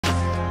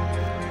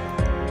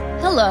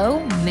Hello,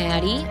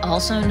 Maddie,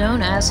 also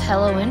known as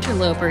Hello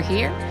Interloper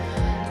here.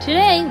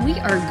 Today we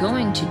are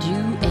going to do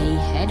a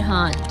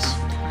headhunt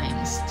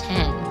times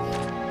 10.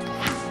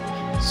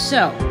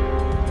 So,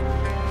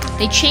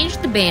 they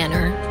changed the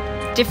banner.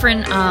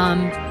 Different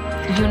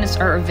units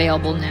are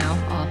available now,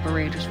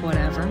 operators,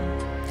 whatever.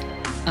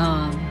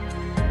 I'm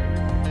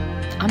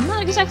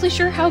not exactly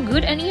sure how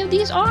good any of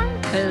these are,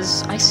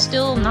 because I'm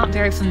still not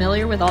very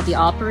familiar with all the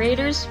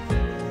operators.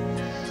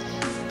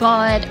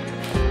 But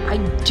I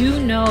do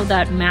know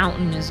that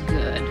Mountain is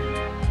good.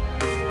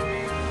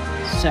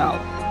 So,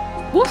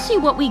 we'll see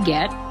what we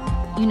get.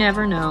 You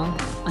never know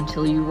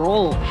until you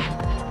roll.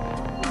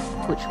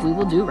 Which we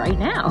will do right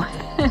now.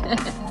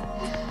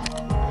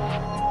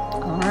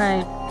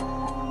 Alright.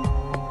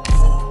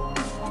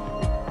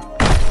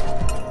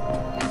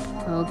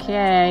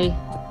 Okay.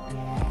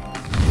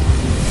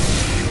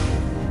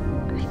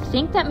 I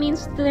think that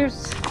means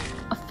there's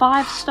a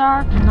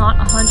 5-star. I'm not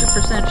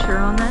 100% sure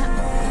on that.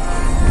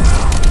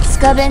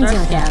 Scavenger.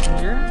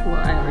 Well,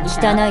 I already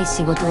have. 汚い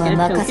仕事は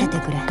任せて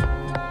くれ。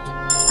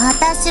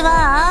私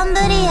はアンブ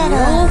リエル、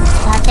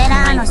ラテ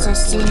ラーノ出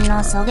身の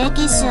狙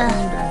撃手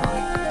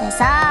で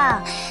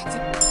さ、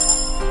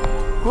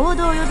合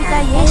同予備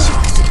隊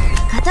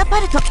A6 カタ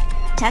パルト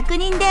着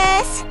任で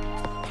す。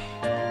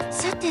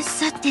さて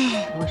さて、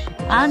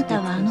あん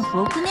たはあの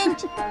6年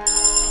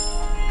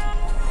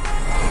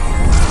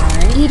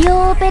医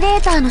療オペレ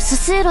ーターのス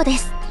スーロで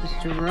す。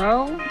ド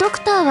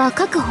クターは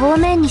各方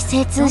面に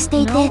精通し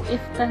ていて、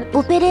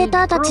オペレー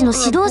ターたちの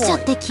指導者っ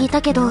て聞い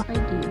たけど、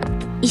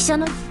医者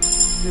のど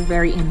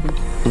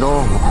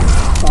うも。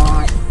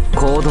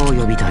行動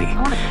予備隊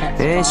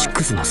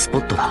A6 のスポ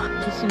ットだ。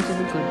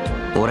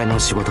俺の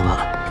仕事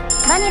は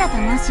バニラと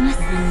申します。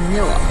訓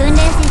練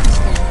生とし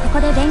てここ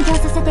で勉強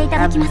させていた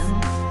だきます。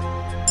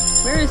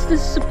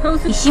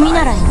医師見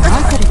習いのア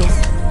ンセルで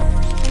す。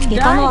外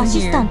科のア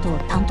シスタントを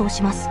担当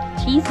します。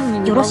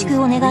よろし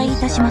くお願いい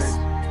たします。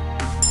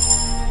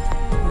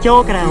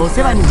今日からお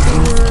世話になり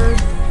ま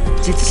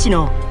す。術師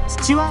の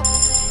父は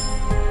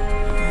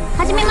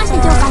はじめまして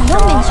上官、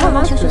4名の消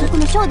防署所属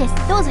のショーです。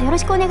どうぞよろ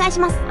しくお願い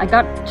します。I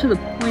got to the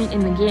point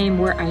in the game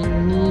where I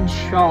need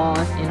Shaw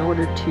in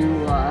order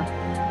to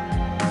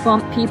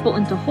bump people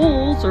into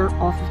holes or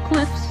off of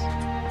cliffs.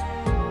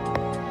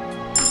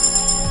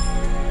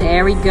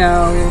 There we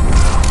go.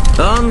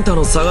 あんた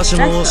の探し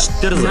物を知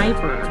ってるぜ。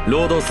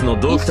ロードスの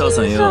ドクター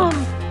さんよ。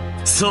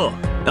そう、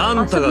あ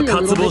んたが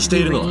渇望して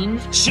いるのは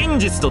真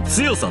実と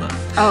強さだ。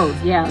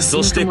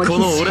そしてこ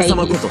の俺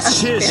様こそ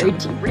シェイシ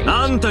ャ。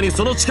あんたに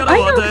その力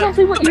を与え。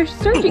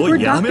お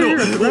い、やめろ。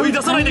追い出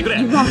さないでくれ。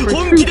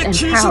本気で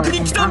給食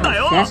に来たんだ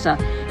よ。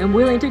I'm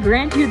willing to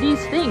grant you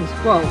these things.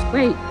 Whoa,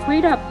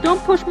 wait up.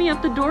 Don't push me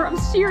up the door. I'm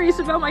serious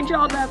about my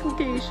job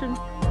application.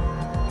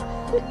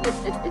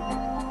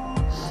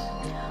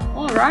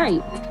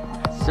 Alright.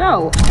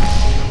 So,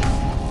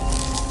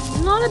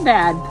 not a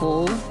bad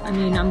pull. I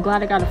mean, I'm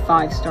glad I got a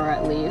 5-star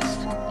at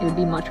least. It would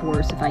be much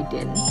worse if I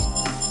didn't.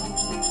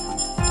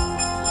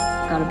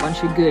 Got a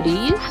bunch of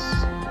goodies.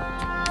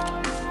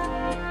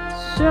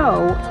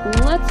 So,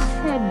 let's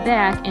head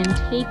back and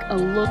take a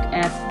look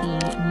at the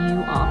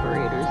new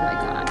operators I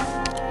got.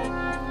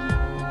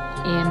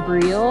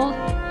 Ambriel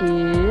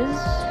is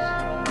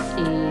a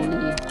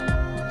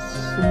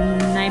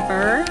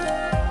sniper.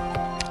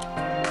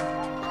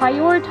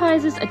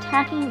 Prioritizes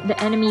attacking the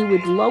enemy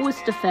with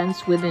lowest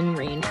defense within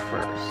range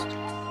first.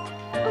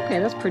 Okay,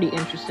 that's pretty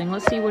interesting.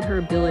 Let's see what her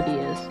ability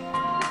is.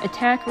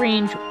 Attack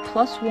range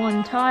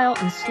 +1 tile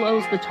and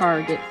slows the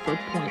target for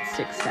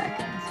 0.6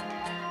 seconds.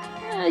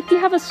 If you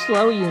have a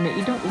slow unit,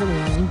 you don't really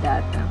need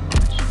that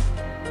much.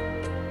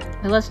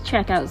 But let's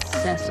check out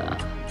Sessa,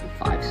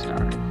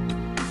 5-star.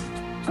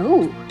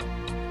 Oh,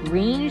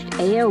 ranged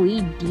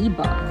AoE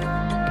debuff.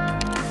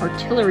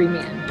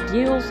 Artilleryman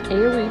deals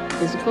AoE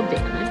physical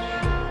damage.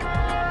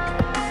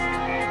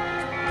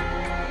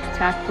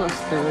 Attack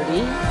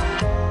 +30.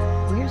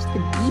 Where's the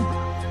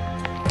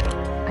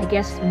debuff? I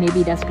guess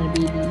maybe that's going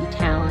to be the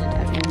talent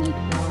at Elite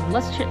 1.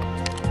 Let's check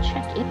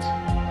it.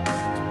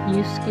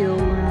 New skill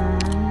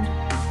learned.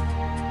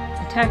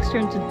 Attacks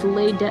turn to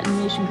delayed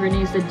detonation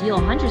grenades that deal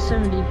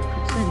 170%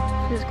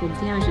 physical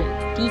damage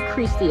and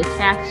decrease the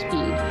attack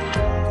speed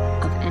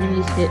of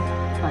enemies hit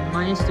by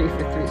 -3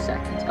 for 3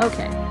 seconds.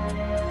 Okay.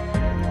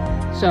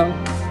 So,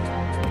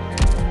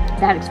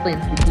 that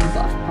explains the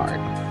debuff part.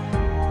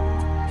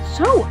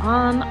 So,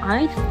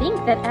 I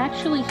think that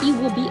actually he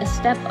will be a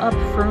step up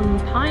from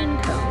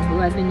Pinecone, who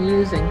I've been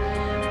using.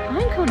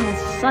 Pinecone has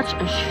such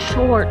a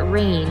short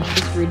range,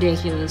 it's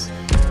ridiculous.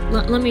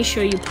 Let me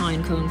show you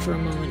Pinecone for a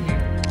moment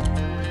here.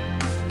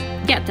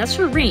 Yeah, that's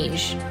her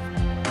range.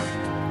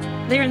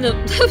 There in the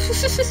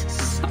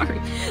sorry,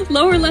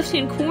 lower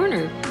left-hand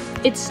corner.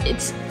 It's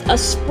a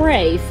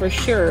spray for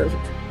sure,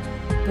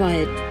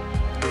 but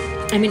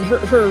I mean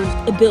her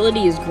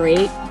ability is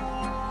great,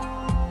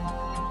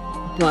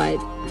 but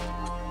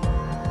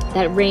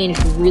that range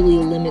really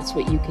limits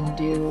what you can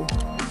do.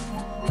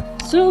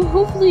 So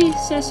hopefully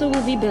Sessa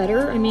will be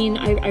better. I mean,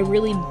 I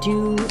really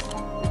do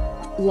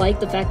like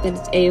the fact that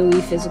it's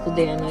AoE physical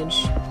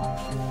damage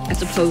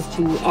as opposed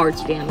to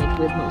arts damage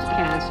with most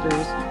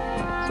casters.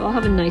 So I'll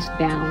have a nice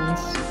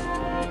balance.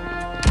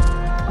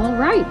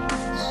 Alright,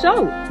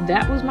 so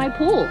that was my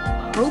pull.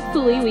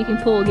 Hopefully we can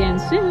pull again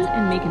soon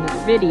and make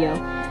another video.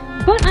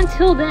 But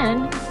until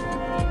then,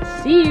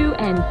 see you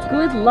and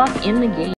good luck in the game.